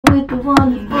with the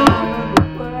wonderful,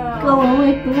 going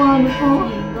with the wonderful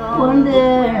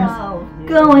wonders,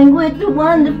 going with the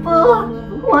wonderful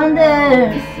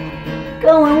wonders,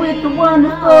 going with the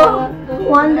wonderful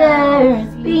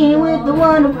wonders, being with the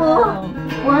wonderful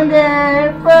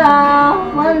wonderful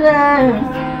wonders,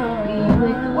 being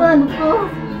with the wonderful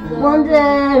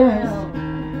wonders,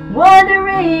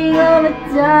 wondering all the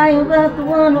time about the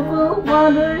wonderful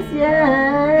wonders,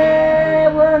 yeah,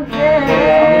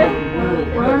 wonders,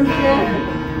 wonders,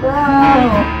 wow,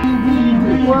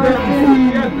 wonders,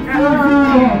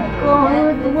 going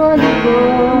with the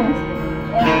wonderful,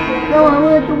 going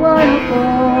with the wonderful,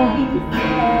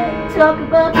 talk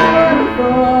about the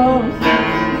wonderfuls,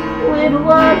 we don't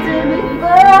want to be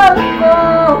fall,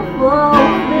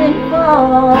 then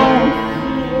fall,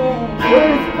 where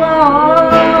it's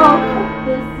fall,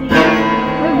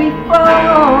 where we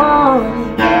fall,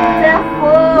 that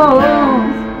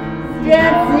falls,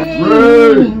 dancing,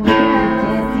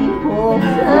 dancing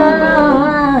Paulson,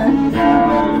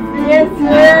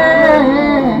 dancing,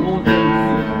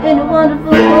 in a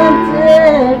wonderful,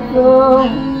 wonderful,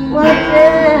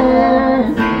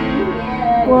 wonders,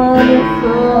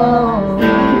 wonderful,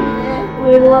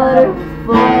 with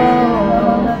waterfalls,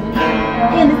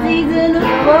 in the season of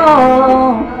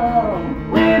fall,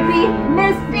 where it be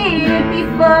misty, it be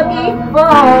foggy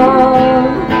fall,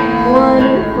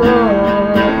 wonderful,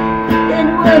 and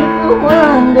wonderful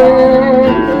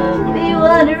wonders, be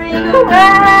wandering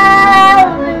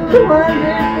around,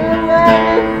 wonderful,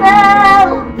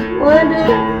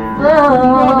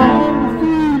 wonderful,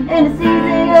 in the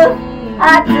season of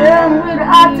autumn, where the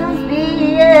autumn's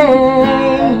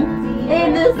being, in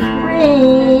the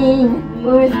spring,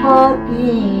 where it's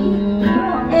foggy,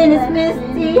 and it's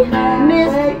misty,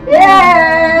 misty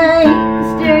day,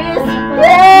 mysterious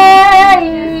day,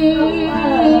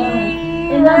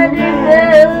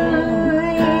 wonderful,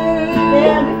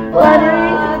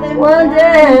 wondering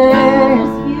wonders,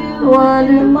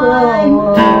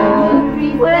 wonderful,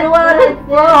 where the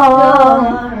waterfall,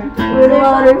 where the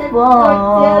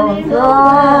waterfalls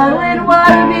are, where the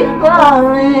water be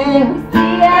falling,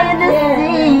 in the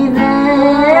season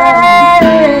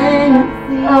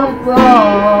of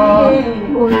fall, where it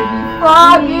be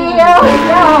foggy all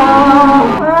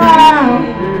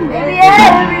maybe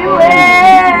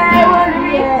everywhere,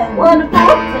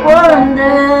 wonderful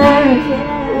wonders,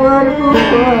 wonderful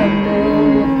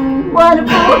wonders,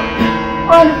 wonderful,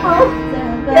 wonderful,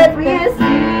 yes we is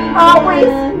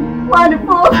always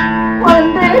wonderful,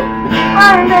 wonderful,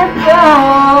 wonderful,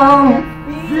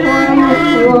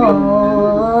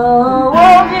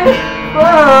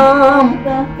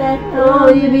 oh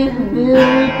you be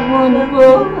beautiful,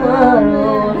 wonderful,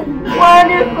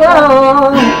 wonderful,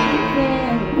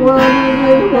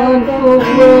 wonderful,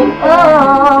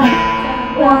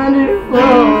 wonderful,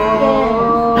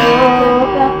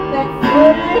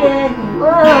 with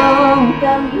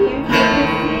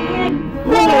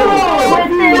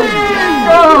this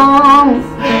song,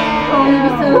 oh you be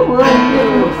so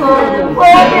wonderful,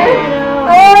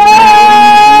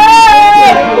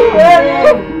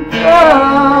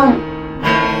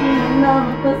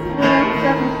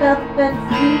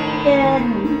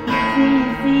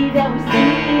 see that we're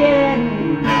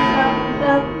seeing,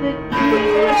 about the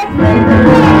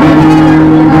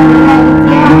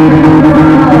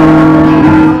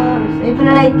people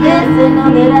like this, I know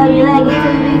that I be like it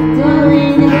to be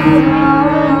doing it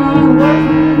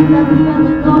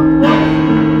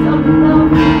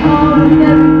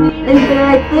people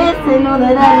like this, I know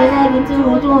that I be like it to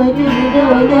be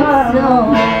doing it so.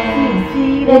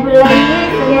 People like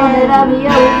this, I know that I be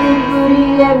always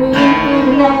booty every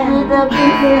evening after the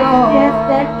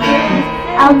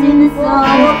out in the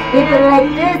sun. People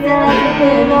like this, I like to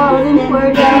put it all in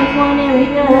words out one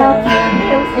area.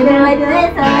 People like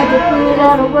this, I like to put it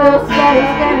all the world scatter.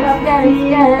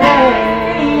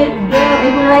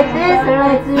 People like this, I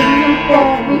like to do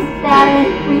that freestyle.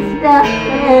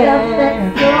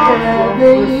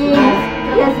 The years,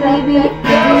 yes baby,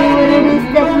 do what it is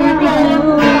that we be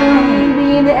doing.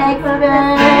 Being the expert,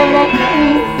 like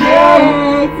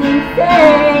we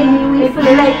say, we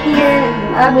feel like this.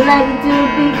 I would like to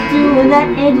be doing that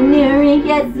engineering,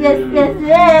 yes,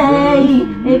 hey.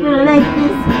 People like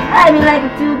this, I would like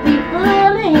to be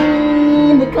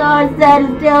pulling the cards that is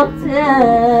dealt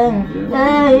hey.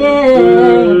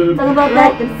 Talk about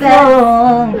that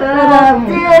song, about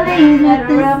dealings with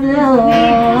the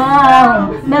song,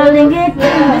 melding it to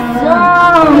the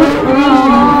song.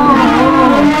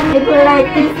 People like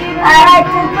this, I like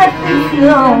to put the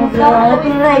songs on.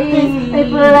 People like this,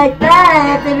 people like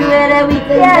that, everywhere that we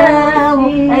go, I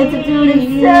like to do the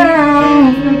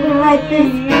songs. People like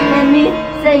this, let me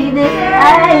say this,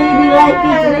 I be like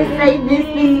this, they say this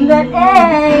and that,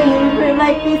 hey, we're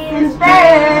like this and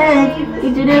that.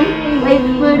 Each of them wait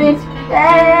for this,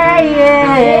 hey,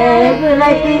 we're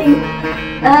like this.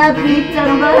 Happy,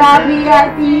 talking about happy,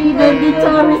 the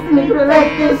guitarist, and put it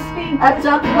like this. I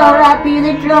talk about happy,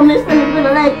 the drummers, and put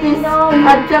it like this. I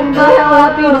talk about how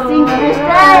happy the singers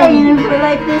stay, and put it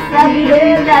like this. Happy the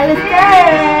things that we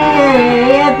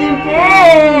say, happy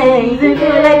days, and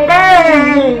put it like this.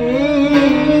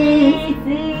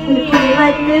 And put it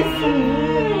like this.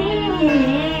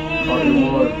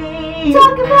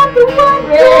 Talk about the one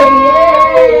day,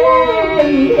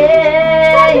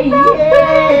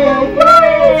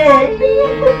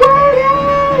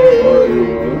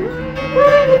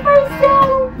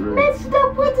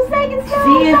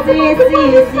 the entire world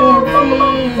that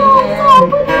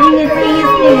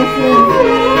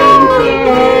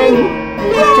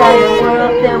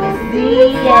we see,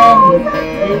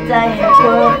 the entire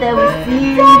world that we see,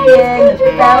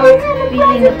 about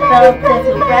being about that's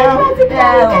around,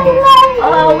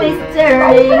 always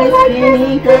turning and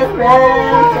spinning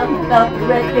around, talking about the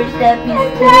records that be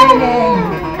spinning,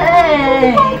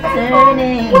 hey,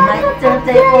 turning like the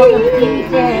turntable of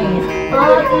DJs,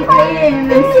 all keep playing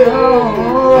them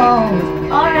songs,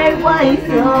 alright, white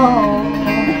songs,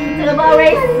 talk about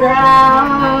race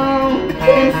songs,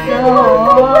 and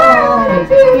songs,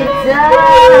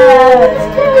 guitars,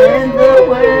 in the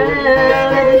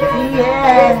world,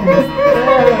 yes,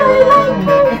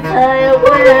 entire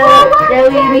world that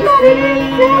we be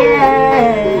singing,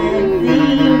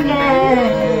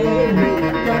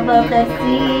 talk about that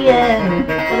seeing,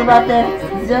 talk about the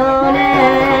zoning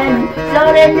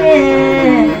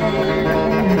in,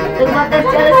 talk about that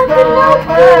telescope,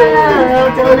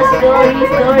 tell the story,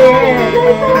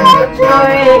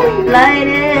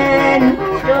 lighting,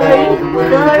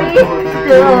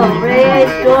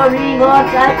 story, all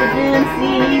types of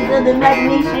DMCs of the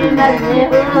imagination, magic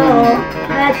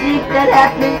that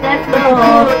happens, that flow,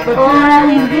 all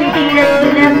we see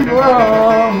is them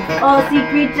blow, all sea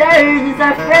creatures is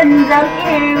our friends out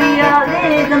here, we all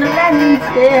live on the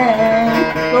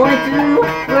landscape, going through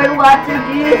word water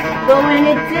juice, going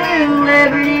into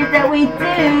whatever it is that we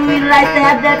do, we like to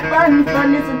have that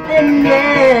funness within,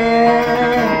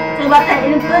 yeah. Talk about that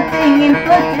inputting, the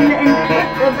input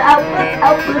of the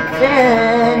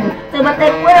outputting. Talk about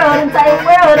that world, entire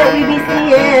world that we be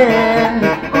seeing.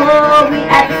 Oh, we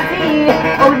at the sea,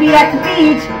 or we be at the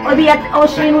beach, or we be at the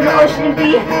ocean where the ocean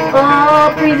be. Oh,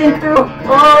 breezing through,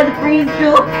 oh, the breeze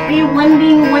through. Be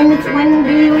windy when it's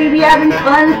windy, we be having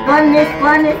funness,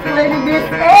 what is this?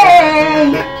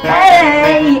 Hey,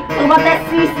 talk about that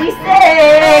CCC,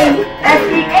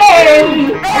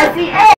 SCA.